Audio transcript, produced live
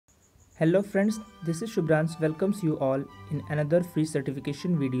Hello friends, this is Shubhrans welcomes you all in another free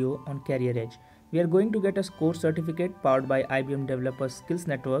certification video on Career Edge. We are going to get a course certificate powered by IBM Developer Skills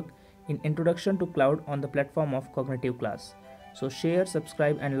Network in Introduction to Cloud on the platform of Cognitiveclass. So share,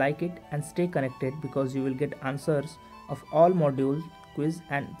 subscribe and like it and stay connected because you will get answers of all modules, quiz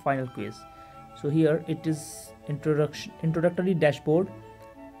and final quiz. So here it is introductory dashboard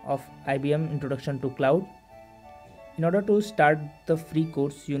of IBM Introduction to Cloud. In order to start the free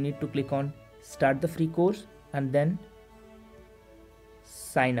course, you need to click on Start the free course and then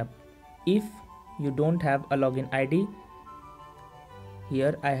sign up. If you don't have a login ID,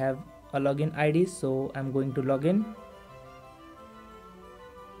 here I have a login ID, so I'm going to log in.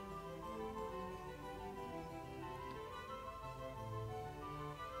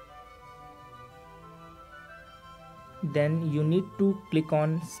 Then you need to click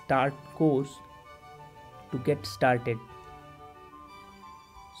on Start course to get started.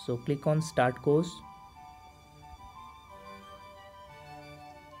 So click on Start course.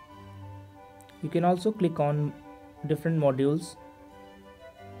 You can also click on different modules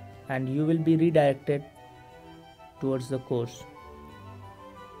and you will be redirected towards the course.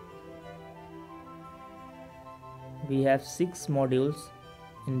 We have 6 modules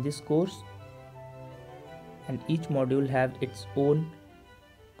in this course and each module have its own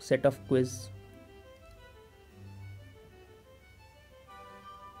set of quiz.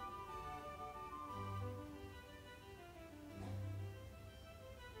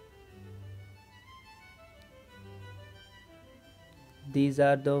 These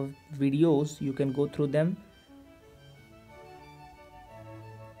are the videos, you can go through them,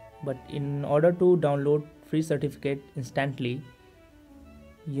 but in order to download free certificate instantly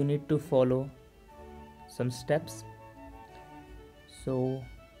you need to follow some steps. So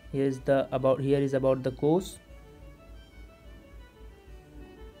here is about the course.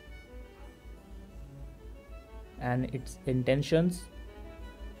 And its intentions.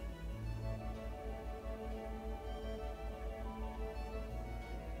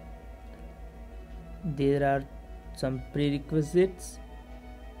 There are some prerequisites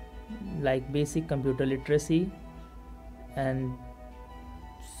like basic computer literacy and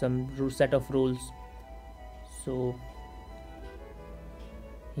some set of rules. So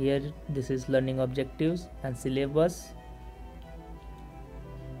here this is learning objectives and syllabus.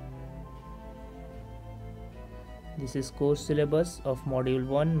 This is course syllabus of module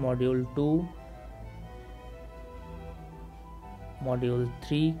 1, module 2, module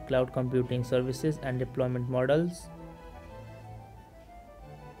 3, cloud computing services and deployment models,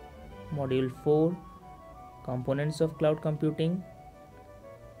 module 4, components of cloud computing,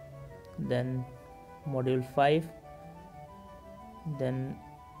 then module 5, then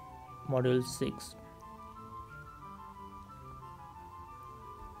module 6.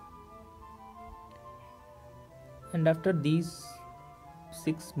 And after these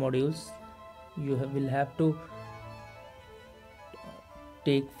 6 modules you will have to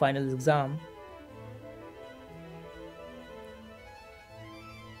take final exam.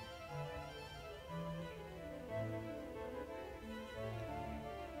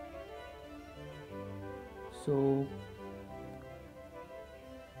 So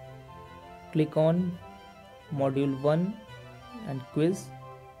click on module 1 and quiz.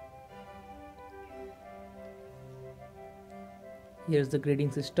 Here's the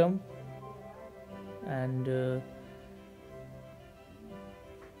grading system and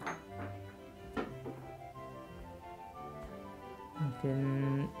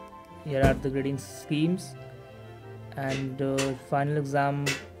then here are the grading schemes and final exam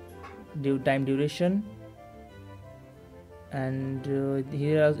time duration. And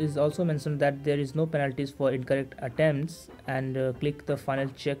here is also mentioned that there is no penalties for incorrect attempts, and click the final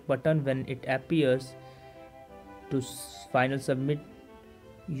check button when it appears to final submit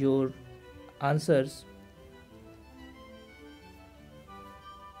your answers.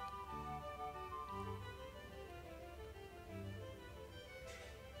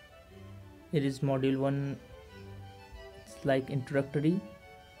 Here is module 1, it's like introductory,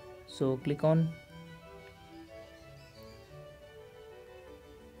 so click on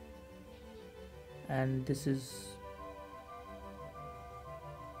and this is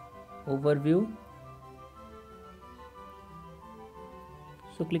overview.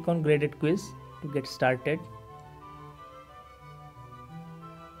 So click on graded quiz to get started.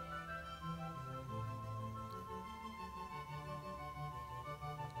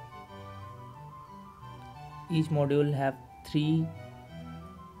 Each module have 3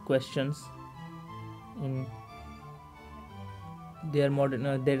 questions in their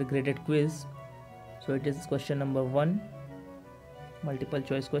graded quiz. So it is question number 1, Multiple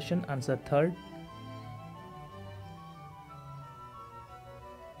choice question, answer third.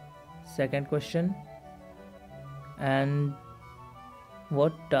 Second question, and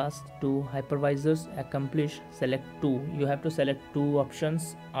what task do hypervisors accomplish? Select 2. You have to select 2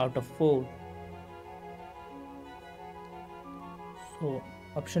 options out of 4. So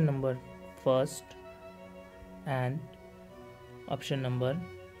option number first and option number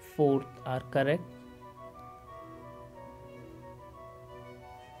 4th are correct.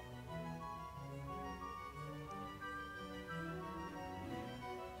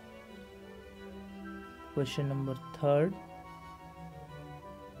 Question number 3rd,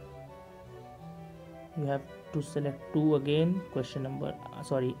 you have to select 2 again.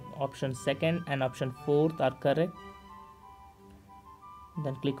 Option 2nd and option 4th are correct.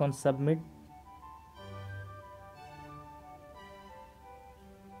 Then click on submit.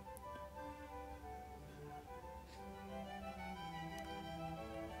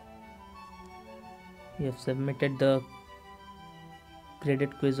 You have submitted the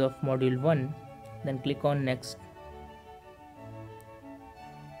graded quiz of module 1. Then click on next.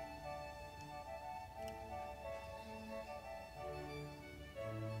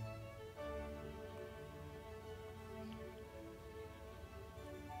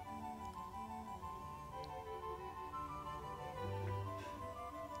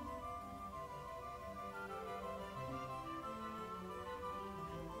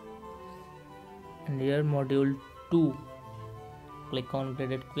 And here module 2, click on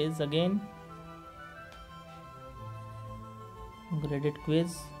graded quiz again. Graded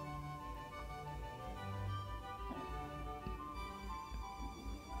quiz.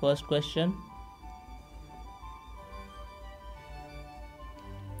 First question.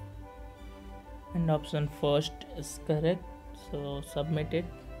 And option first is correct, so submit it.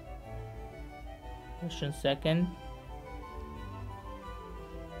 Question second.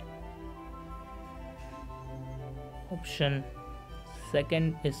 Option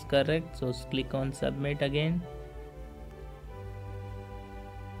second is correct, so click on submit again.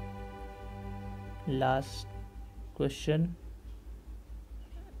 Last question,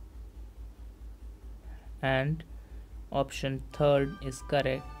 and option third is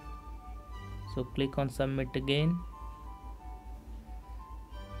correct, so click on submit again.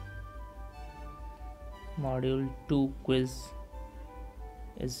 Module 2 quiz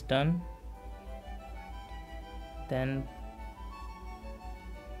is done. Then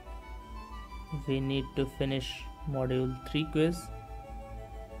we need to finish module 3 quiz.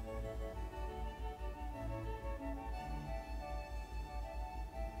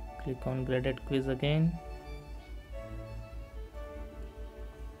 Click on graded quiz again.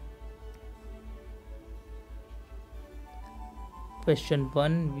 Question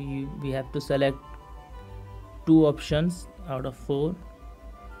 1, we have to select 2 options out of 4.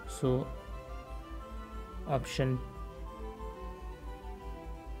 So option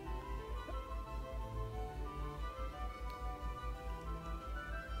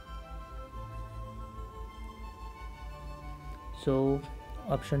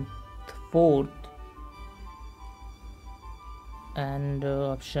option 4th and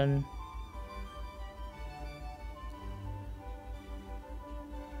option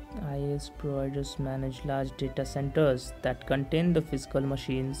IaaS providers manage large data centers that contain the physical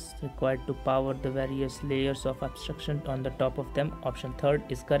machines required to power the various layers of abstraction on the top of them. Option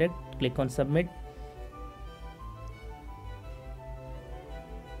 3rd is correct. Click on submit.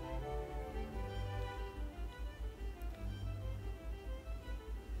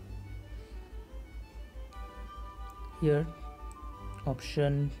 Here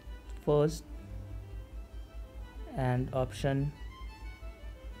option first and option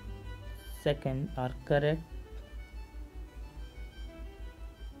second are correct.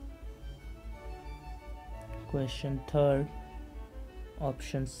 Question 3rd,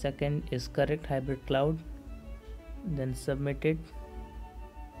 option second is correct, hybrid cloud. Then submit it.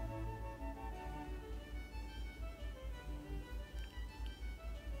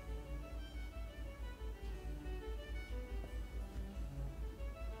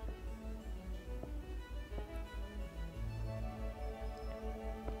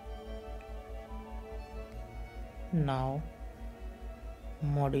 Now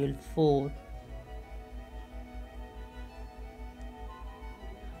module 4,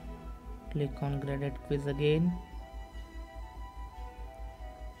 click on graded quiz again.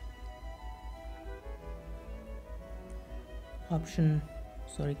 Question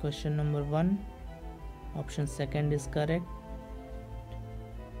number 1, option second is correct.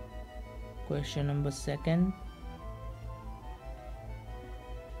 Question number 2,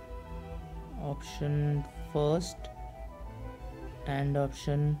 option first and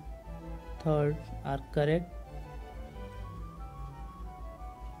option third are correct.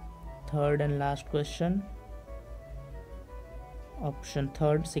 Third and last question, option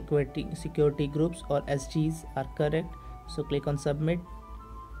third, security groups or SGs are correct. So click on submit.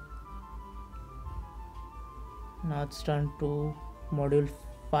 Now it's turn to module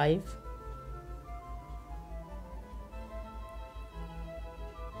 5.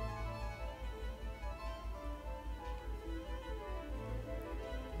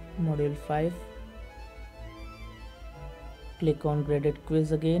 Module 5, click on graded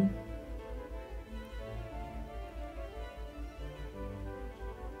quiz again.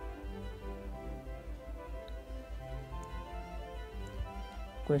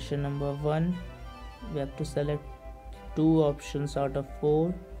 Question number 1, we have to select 2 options out of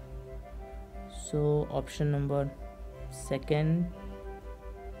 4. So option number 2nd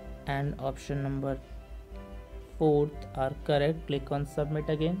and option number 4th are correct. Click on submit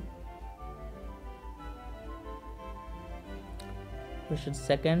again. Question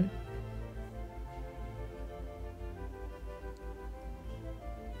 2nd,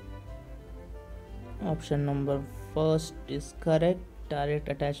 option number 1st is correct, direct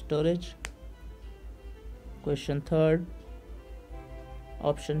attached storage. Question 3rd,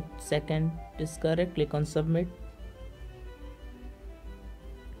 option 2nd is correct. Click on submit.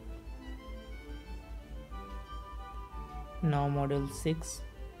 Now module 6.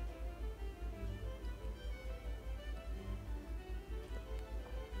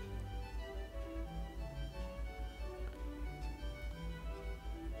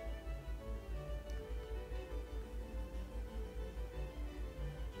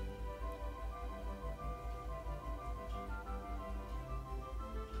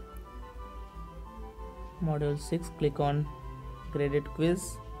 Module 6, click on graded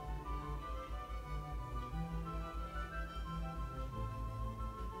quiz.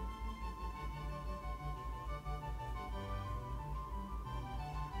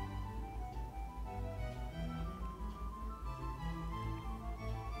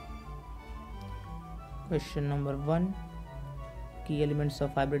 Question number 1, key elements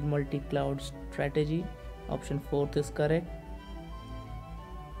of hybrid multi-cloud strategy. Option 4th is correct.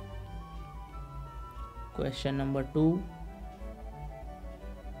 Question number 2,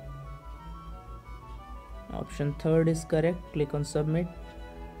 option 3rd is correct. Click on submit.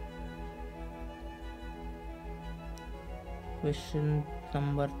 Question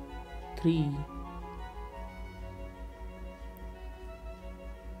number 3,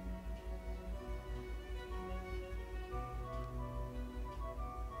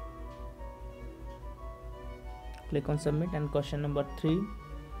 click on submit. And question number 3,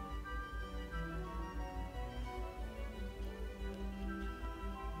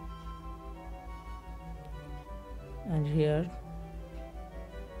 and here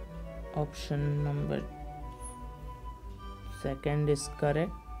option number 2nd is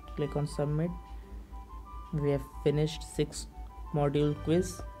correct. Click on submit. We have finished 6 module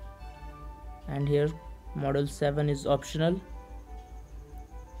quiz, and here module 7 is optional.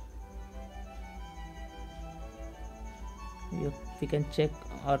 We can check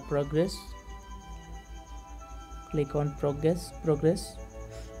our progress. Click on progress.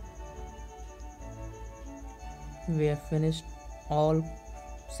 We have finished all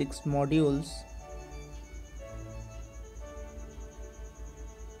 6 modules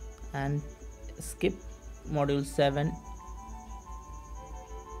and skip module 7.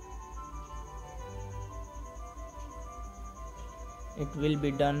 It will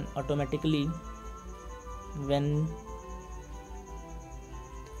be done automatically when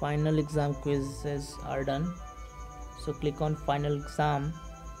final exam quizzes are done. So click on final exam.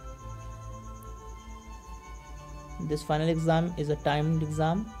 This final exam is a timed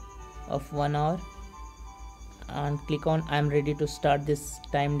exam of 1 hour, and click on I am ready to start this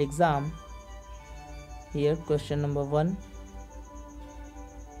timed exam. Here question number 1,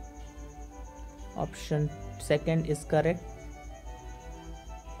 option 2nd is correct.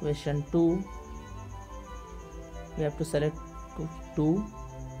 Question 2, we have to select 2.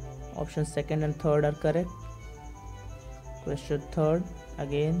 Option 2nd and 3rd are correct. Question 3rd,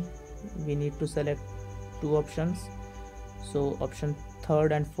 again we need to select 2 options. So option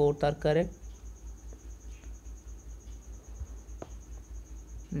 3rd and 4th are correct.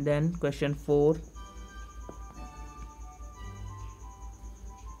 Then question 4,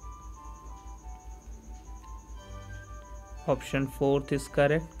 option 4th is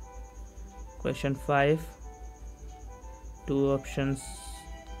correct. Question 5, 2 options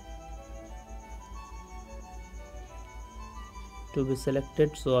to be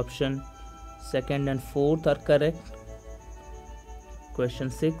selected, so option 2nd and 4th are correct. Question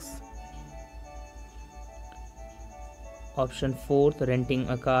 6. Option 4, renting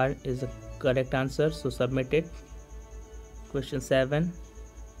a car, is the correct answer, so submit it. Question 7.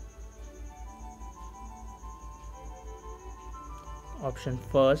 Option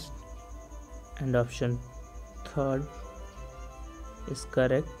first and option third is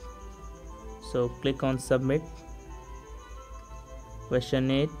correct, so click on submit. Question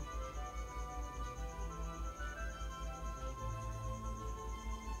 8.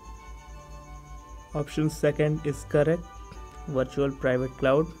 Option second is correct, virtual private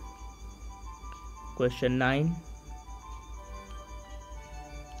cloud. Question 9.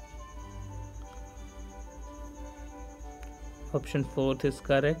 Option fourth is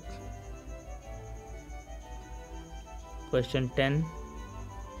correct. Question 10.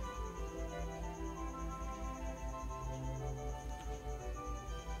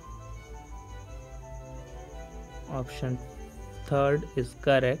 Option third is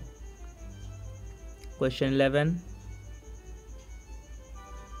correct. Question 11.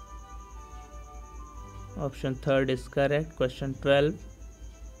 Option third is correct. Question 12.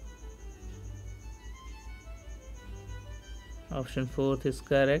 Option fourth is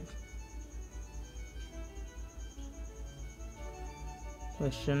correct.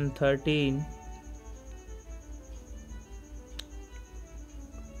 Question 13.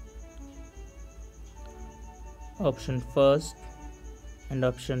 Option first and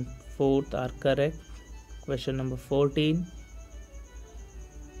option fourth are correct. Question number 14.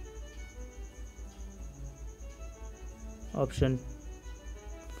 Option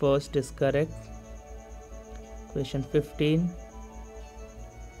first is correct. Question 15.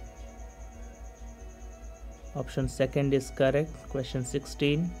 Option second is correct. Question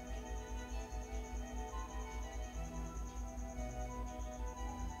 16.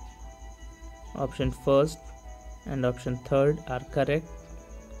 Option first and option third are correct.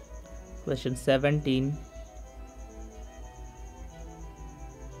 Question 17.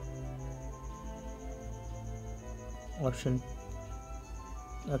 Option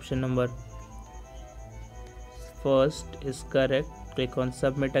number first is correct. Click on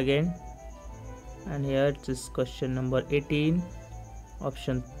submit again. And here it is question number 18.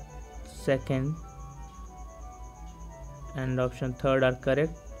 Option second and option third are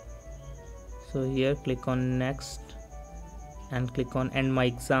correct. So here click on next and click on end my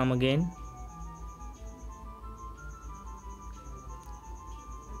exam again.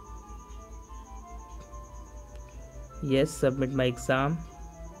 Yes, submit my exam.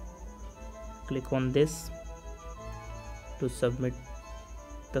 Click on this to submit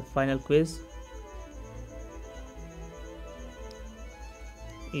the final quiz.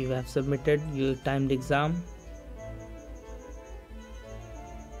 You have submitted your timed exam.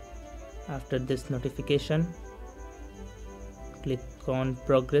 After this notification, click on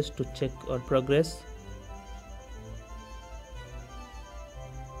progress to check your progress.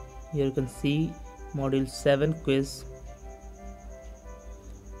 Here you can see module 7 quiz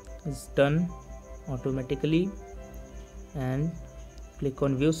is done automatically, and click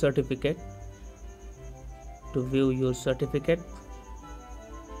on view certificate to view your certificate.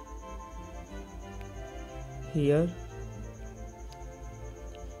 Here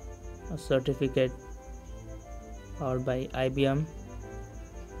a certificate powered by IBM.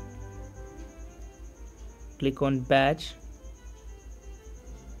 Click on badge.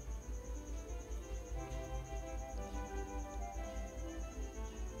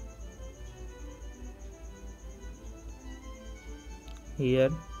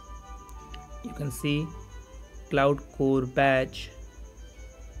 Here you can see Cloud Core badge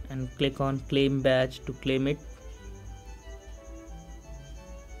and click on claim badge to claim it.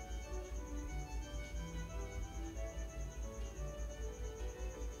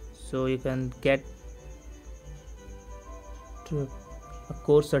 So you can get a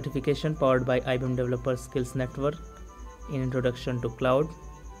course certification powered by IBM Developer Skills Network in Introduction to Cloud.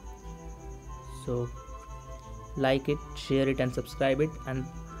 So like it, share it and subscribe it, and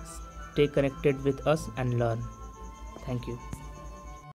stay connected with us and learn. Thank you.